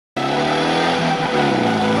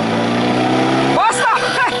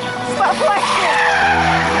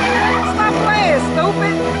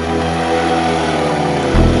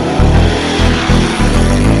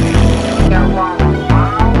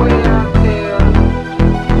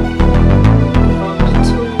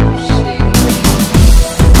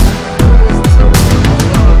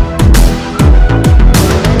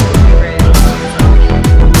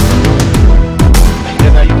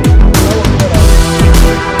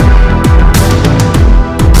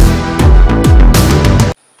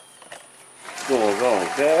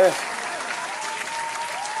guys,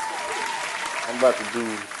 I'm about to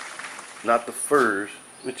do not the first,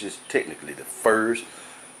 which is technically the first,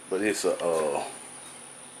 but it's a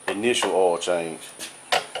initial oil change.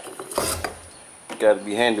 Got to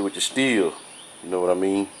be handy with the steel, you know what I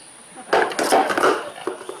mean?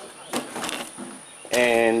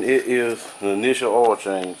 And it is an initial oil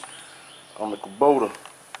change on the Kubota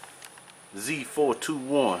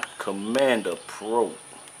Z421 Commander Pro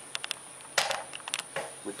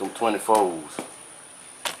with them 24s.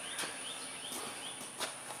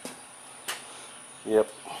 Yep.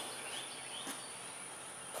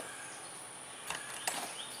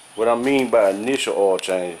 What I mean by initial oil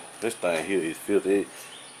change, this thing here is filthy.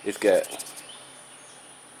 It's got,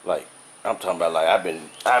 like, I'm talking about, like, I've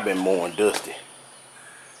been mowing dusty.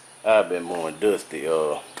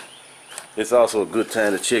 It's also a good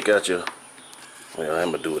time to check out your, well,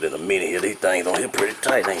 I'm gonna do it in a minute here. These things on here pretty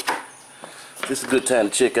tight, ain't they? This is a good time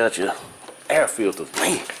to check out your air filters,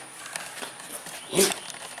 man.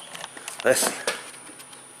 Let's see.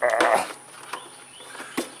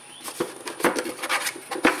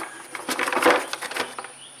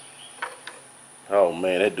 Oh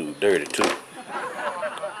man, that dude dirty too.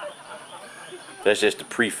 That's just the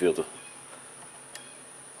pre-filter.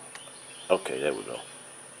 Okay, there we go.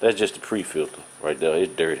 That's just the pre-filter right there.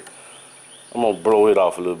 It's dirty. I'm gonna blow it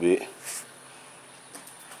off a little bit.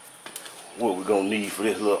 What we're gonna need for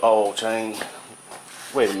this little oil change.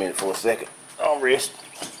 Wait a minute for a second. I'll rest.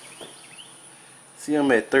 See,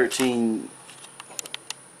 I'm at 13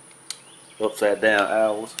 upside down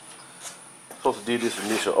hours. Supposed to do this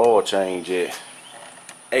initial oil change at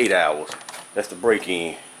 8 hours. That's the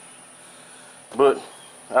break-in. But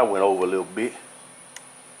I went over a little bit.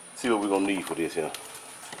 See what we're gonna need for this here.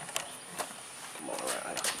 Come on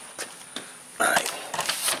around here. Alright.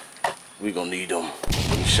 We're gonna need them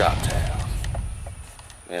shop towels.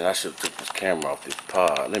 Man, I should have took this camera off this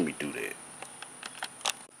pod. Let me do that.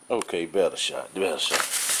 Okay, better shot. Gonna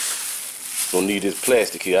need this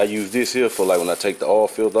plastic here. I use this here for like when I take the oil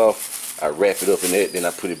filter off. I wrap it up in that, then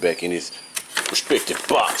I put it back in this respective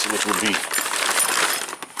box, which would be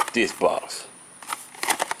this box.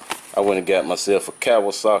 I went and got myself a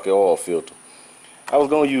Kawasaki oil filter. I was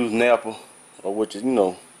gonna use Napa, or which is, you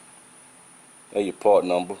know, that's your part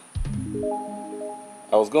number.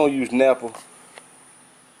 I was gonna use Napa,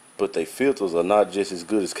 but they filters are not just as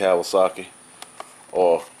good as Kawasaki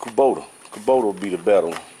or Kubota. Kubota will be the better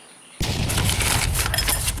one.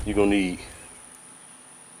 You're gonna need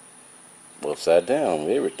upside down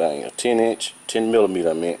everything, a 10 millimeter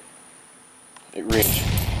I meant. It wrench.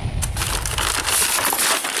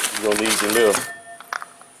 You're gonna need the little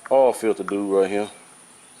oil filter dude right here.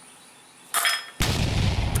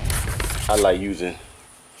 I like using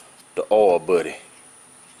the oil buddy.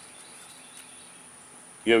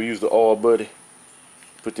 You ever use the oil buddy?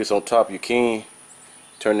 Put this on top of your can,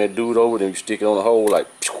 turn that dude over, then you stick it on the hole, like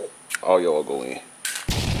all y'all go in.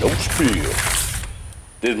 No spill.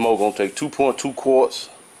 This mo gonna take 2.2 quarts.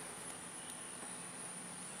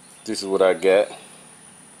 This is what I got.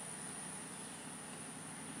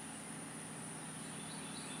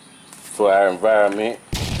 For our environment,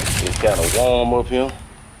 it's kind of warm up here,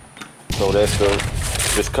 so that's the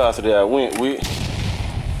viscosity I went with.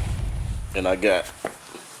 And I got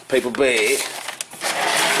paper bag,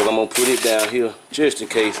 because I'm gonna put it down here just in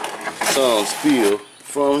case some spill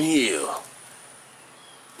from here.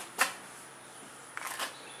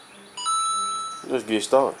 Let's get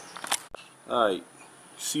started. Alright,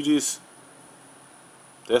 see this?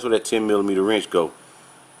 That's where that 10 millimeter wrench go.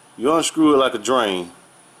 You unscrew it like a drain,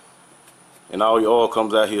 and all your oil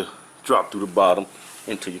comes out here, drop through the bottom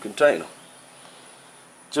into your container.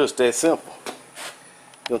 Just that simple.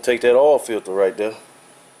 You're gonna take that oil filter right there,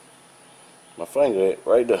 my finger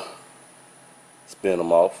right there, spin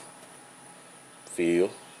them off, fill.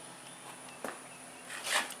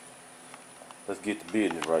 Let's get the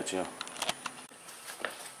business right here.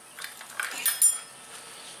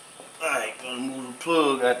 Alright, gonna move the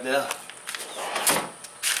plug out there.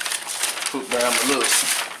 Put down my little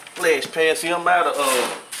flash pad. See, I'm out of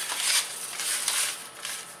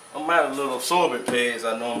little absorbent pads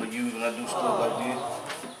I normally use when I do stuff like this.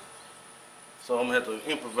 So I'm gonna have to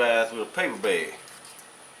improvise with a paper bag.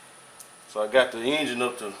 So I got the engine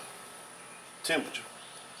up to temperature.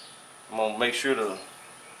 I'm gonna make sure the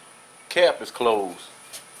cap is closed.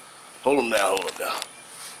 Hold them down, hold them down.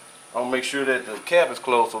 I'm gonna make sure that the cap is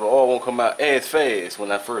closed so the oil won't come out as fast when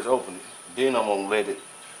I first open it. Then I'm gonna let it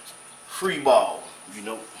free ball, you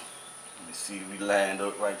know. Let me see if we lined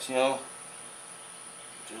up right here.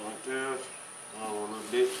 Just right there. A little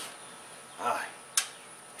bit. Alright.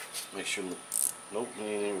 Make sure Nope, we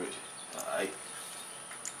ain't ready. Alright.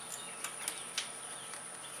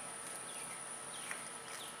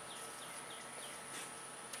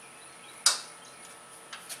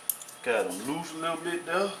 Got them loose a little bit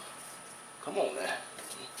there. Come on now.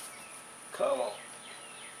 Come on.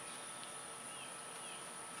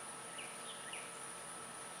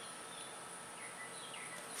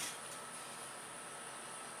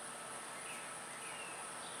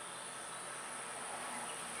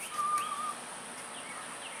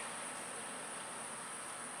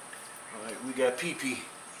 Alright, we got PP.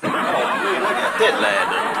 Oh man, I got that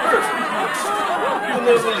lined up. Perfect. You'll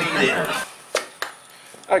never believe that.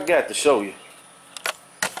 I got to show you.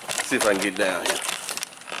 See if I can get down here.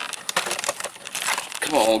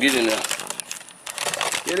 Come on, get in there.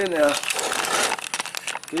 Get in there.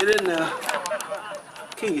 Get in there.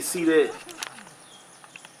 Can you see that?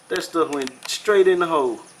 That stuff went straight in the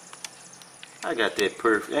hole. I got that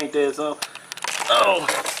perfect. Ain't that something? Oh!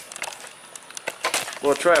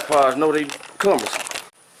 Well, tripods know they cumbersome.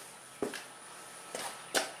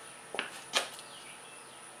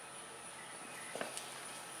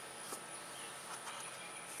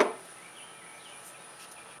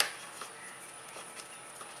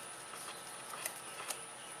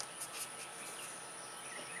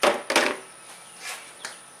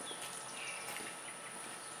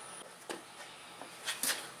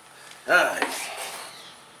 Alright.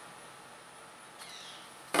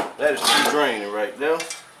 That is too draining right there.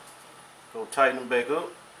 Go tighten them back up.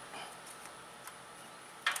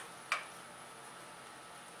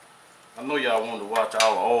 I know y'all want to watch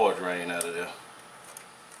all the oil drain out of there.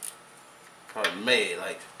 Probably mad,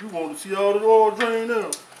 like, you want to see all the oil drain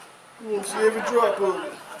out. You want to see every drop of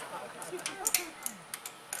it.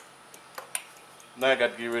 Now I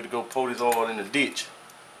got to get ready to go pour this oil in the ditch.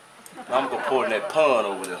 Now I'm going to pour it in that pond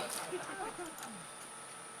over there.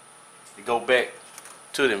 To go back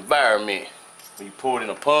to the environment. When you pour it in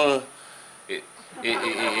a pond, it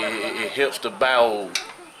helps the biodome.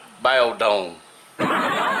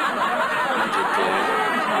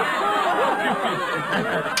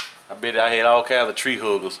 I bet I had all kinds of tree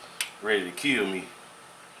huggers ready to kill me.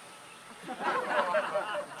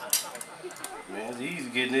 Man, it's easy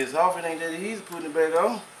getting this off. It ain't that easy putting it back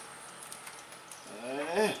on.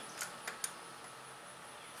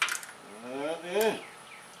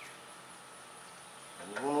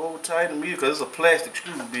 Don't over tighten me because it's a plastic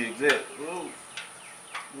screw to be exact. Whoa.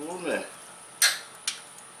 Whoa, man.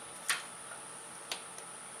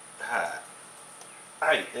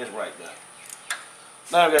 Alright, that's right there.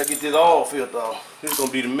 Now I gotta get this oil filter off. This is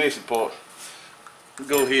gonna be the messy part.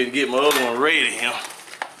 Go ahead and get my other one ready here.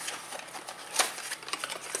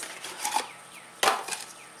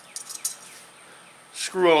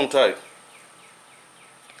 Screw on tight.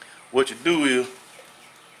 What you do is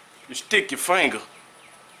you stick your finger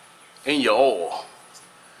in your oil.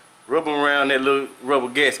 Rub them around that little rubber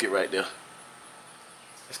gasket right there.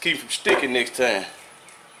 Let's keep it from sticking next time.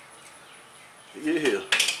 Yeah.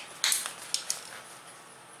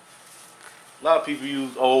 A lot of people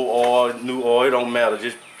use old oil, new oil, it don't matter.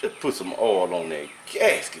 Just put some oil on that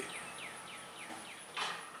gasket.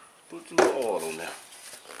 Put some oil on there.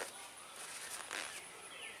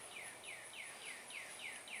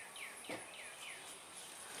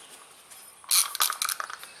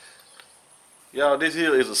 Y'all, this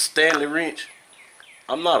here is a Stanley wrench.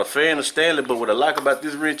 I'm not a fan of Stanley, but what I like about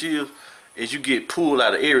this wrench is you get pulled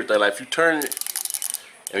out of everything. Like if you turn it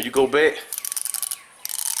and you go back,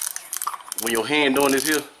 when your hand doing this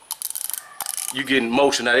here, you getting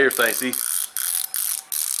motion out of everything, see?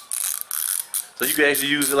 So you can actually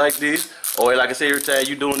use it like this, or like I say, every time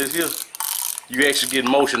you doing this here, you actually get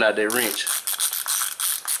motion out of that wrench.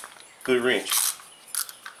 Good wrench.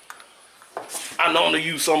 I normally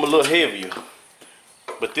use something a little heavier,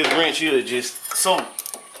 but this wrench here is just so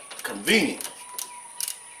convenient.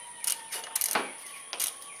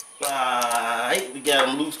 Alright, we got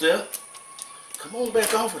them loose there. Come on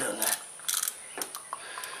back off of there now.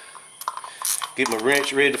 Get my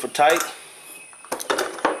wrench ready for tight.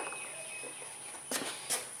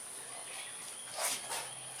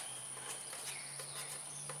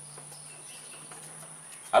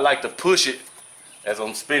 I like to push it as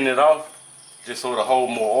I'm spinning it off, just so to hold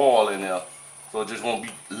more oil in there, so it just won't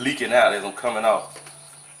be leaking out as I'm coming off.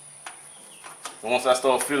 And once I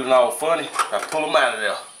start feeling all funny, I pull them out of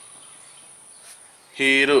there.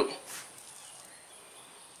 Head up.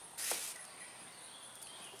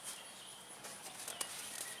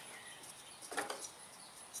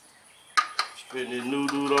 Spin this new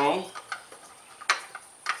dude on.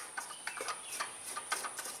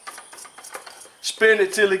 Spin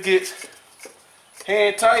it till it gets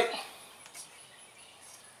hand tight.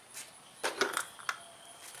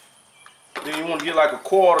 to get like a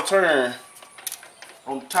quarter turn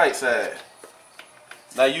on the tight side.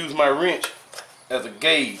 And I use my wrench as a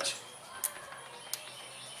gauge.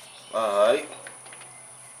 Alright.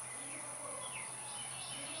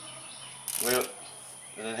 Well,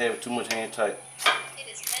 I didn't have too much hand tight. It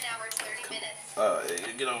is 10 hours, 30 minutes.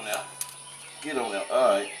 Alright, get on now. Get on now.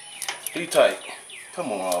 Alright. Be tight.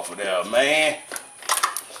 Come on off of there, man.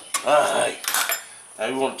 Alright.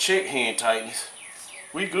 Now we want to check hand tightness.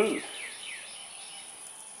 We good.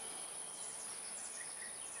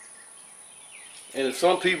 And if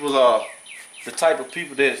some people are the type of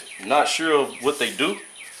people that's not sure of what they do,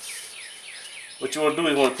 what you want to do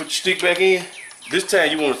is you want to put your stick back in. This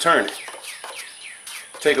time you want to turn it.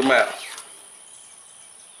 Take them out.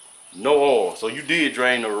 No oil. So you did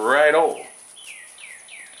drain the right oil.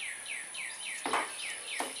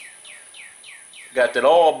 Got that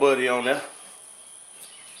oil buddy on there.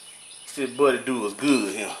 This buddy do us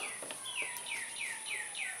good here.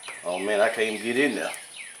 Oh man, I can't even get in there.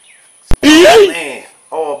 Oh, man,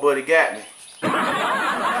 oil buddy got me.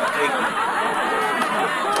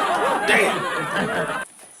 Damn.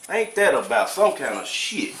 Ain't that about some kind of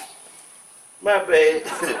shit? My bad.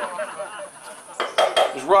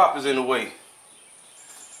 This rock is in the way.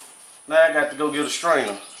 Now I got to go get a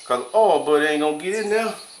strainer. Cause oil buddy ain't gonna get in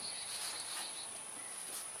there.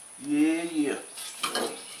 Yeah.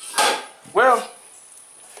 Well,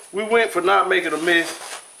 we went for not making a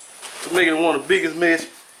mess to making one of the biggest mess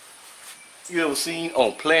you ever seen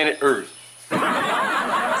on planet Earth. Go ahead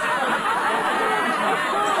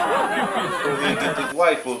and get this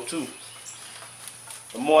wipe up too.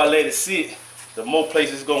 The more I let it sit, the more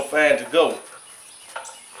places it's gonna find to go.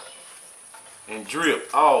 And drip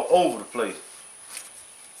all over the place.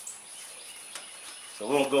 So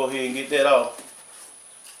we're gonna go ahead and get that off.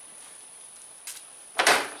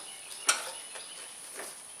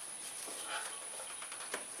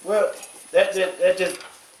 Well, that just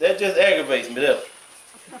aggravates me there.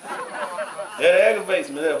 That aggravates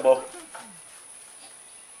me there, boy.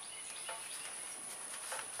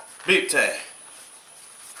 Big time.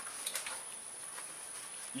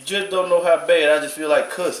 You just don't know how bad I just feel like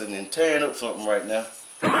cussing and tearing up something right now.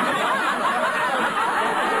 I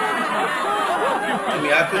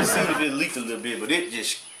mean, I couldn't see if it leaked a little bit, but it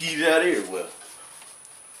just skeeted out everywhere.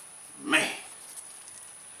 Man.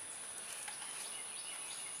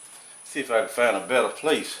 See if I can find a better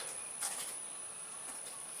place.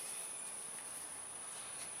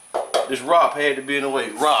 This ROP had to be in the way.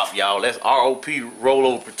 ROP, y'all. That's R-O-P,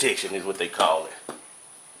 rollover protection is what they call it.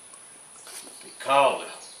 They call it.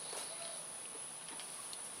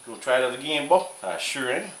 You gonna try that again, boy? I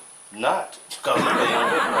sure am. Not. Cause it ain't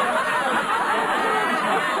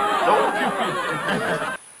nope.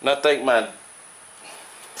 And I think my,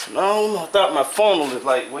 I thought my funnel is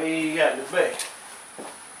like way out in the back.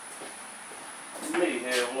 May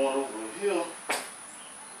have one over here.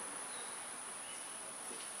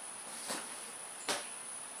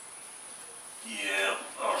 Yeah.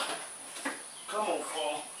 Come on,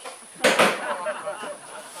 Paul.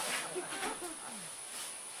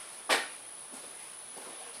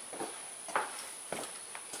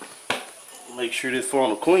 Make sure this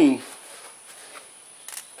funnel clean.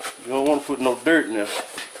 You don't want to put no dirt in there.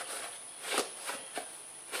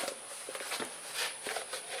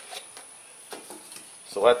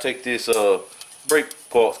 So I take this brake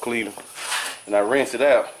parts cleaner and I rinse it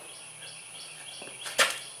out.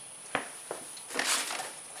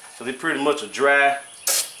 So they pretty much are dry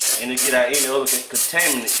and they get out any other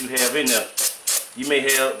contaminants you have in there. You may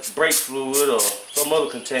have brake fluid or some other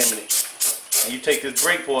contaminant. And you take this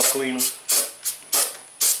brake parts cleaner,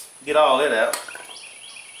 get all that out.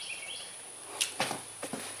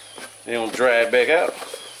 Then you'll dry it back out.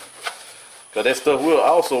 Because that stuff will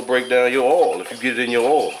also break down your oil if you get it in your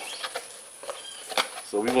oil.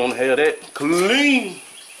 So we want to have that clean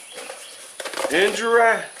and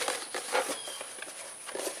dry.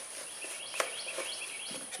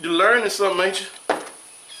 You're learning something, ain't you?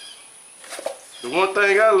 The one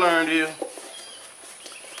thing I learned is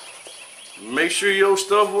make sure your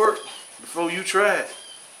stuff works before you try it.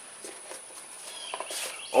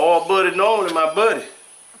 Oil buddy normally my buddy.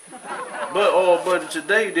 But oil buddy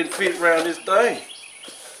today didn't fit around this thing.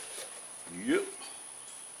 Yep.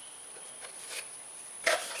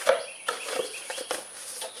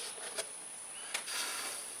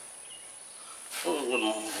 Oh, one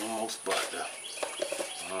more spot there.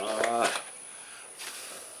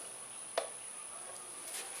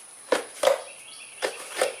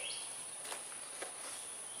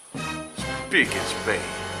 Big and span.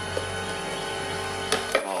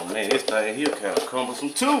 Oh man, this thing here kind of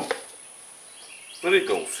cumbersome too. But it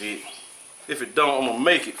gonna fit. If it don't, I'm gonna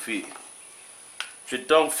make it fit. If it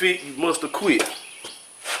don't fit, you must have quit.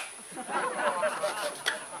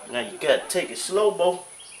 Now you gotta take it slow, Bo.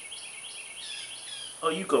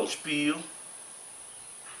 Or you gonna spill.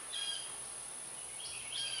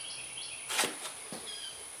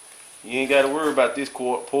 You ain't gotta worry about this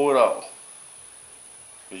quart. Pour it off.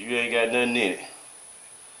 Cause you ain't got nothing in it.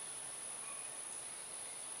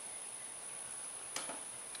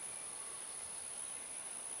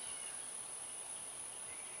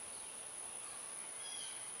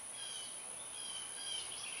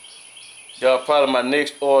 Y'all, probably my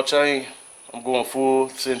next oil change, I'm going full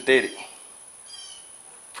synthetic.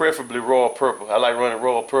 Preferably royal purple. I like running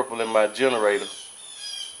royal purple in my generator.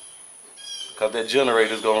 Because that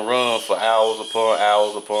generator is going to run for hours upon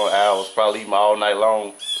hours upon hours, probably even all night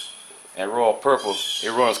long. And royal purple, it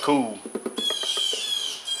runs cool.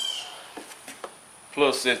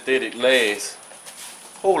 Plus synthetic lasts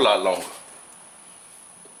a whole lot longer.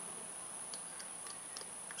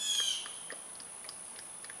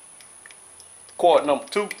 Quart number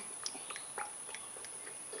 2.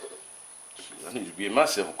 I need to get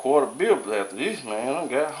myself a quart of beer after this, man. I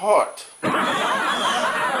got heart.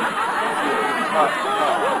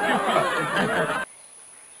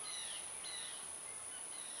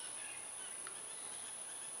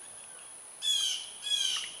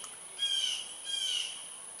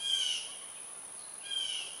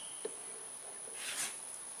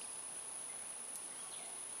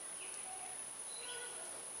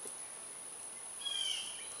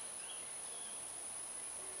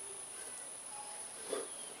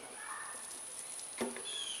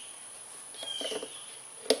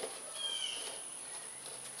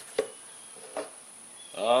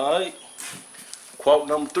 Alright, quart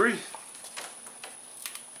number 3.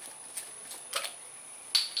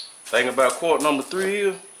 Thing about quart number 3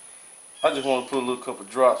 here, I just want to put a little couple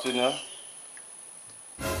drops in there.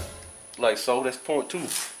 Like so, that's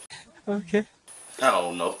 0.2. Okay. I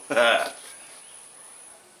don't know.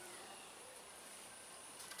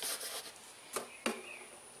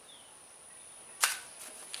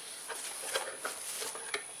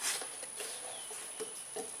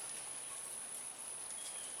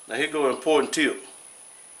 Now here go an important tip.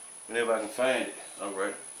 Whenever I can find it.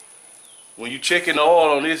 Alright. When you checking the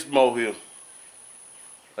oil on this mower here,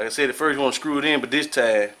 like I said, at first you want to screw it in, but this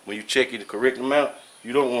time, when you check it the correct amount,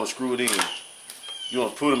 you don't want to screw it in. You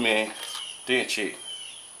want to put them in, then check.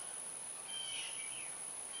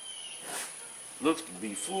 Looks to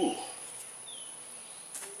be full.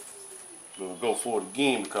 Gonna go for it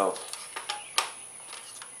again because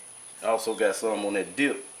I also got some on that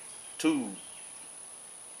dip tube.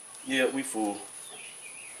 Yeah, we full.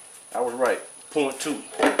 I was right.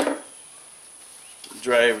 0.2.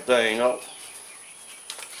 Dry everything off.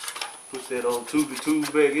 Put that old tube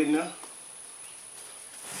back in there.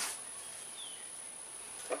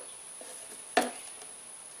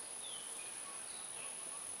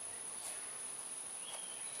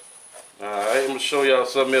 Alright, I'm gonna show y'all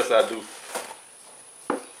something else I do.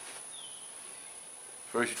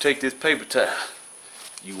 First you take this paper towel.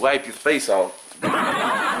 You wipe your face off.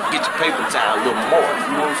 Get your paper towel a little more. You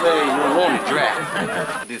know what I'm saying? You don't want it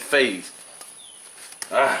dry. This face.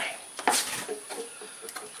 Alright.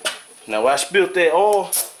 Now I spilled that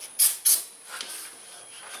oil.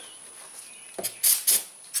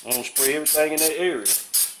 I'm gonna spray everything in that area.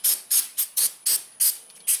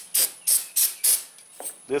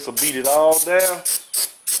 This will beat it all down.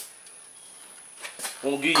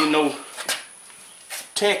 Won't give you no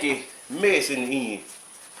tacky mess in the end.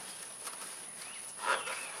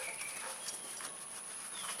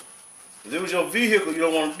 If it was your vehicle, you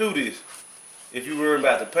don't want to do this if you're worried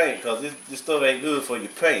about the paint, because this stuff ain't good for your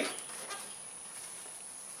paint.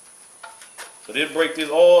 So they'll break this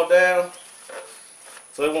oil down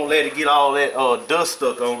so it won't let it get all that dust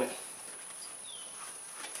stuck on it.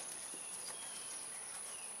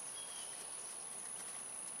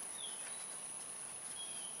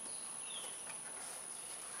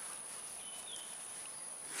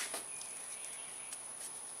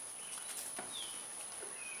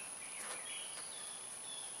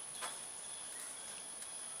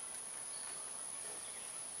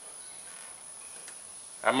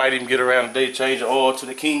 I might even get around today, change the oil to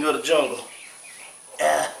the king of the jungle.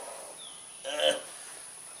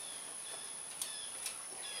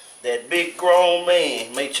 That big grown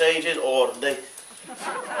man may change his oil today.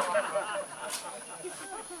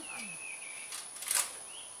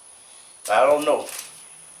 I don't know.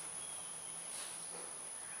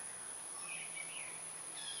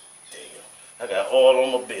 Damn, I got oil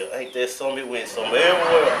on my bill. Ain't that something? It went somewhere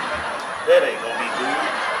everywhere. That ain't gonna be good.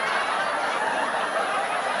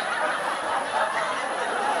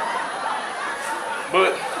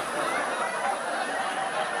 But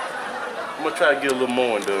I'm gonna try to get a little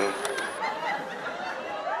more done.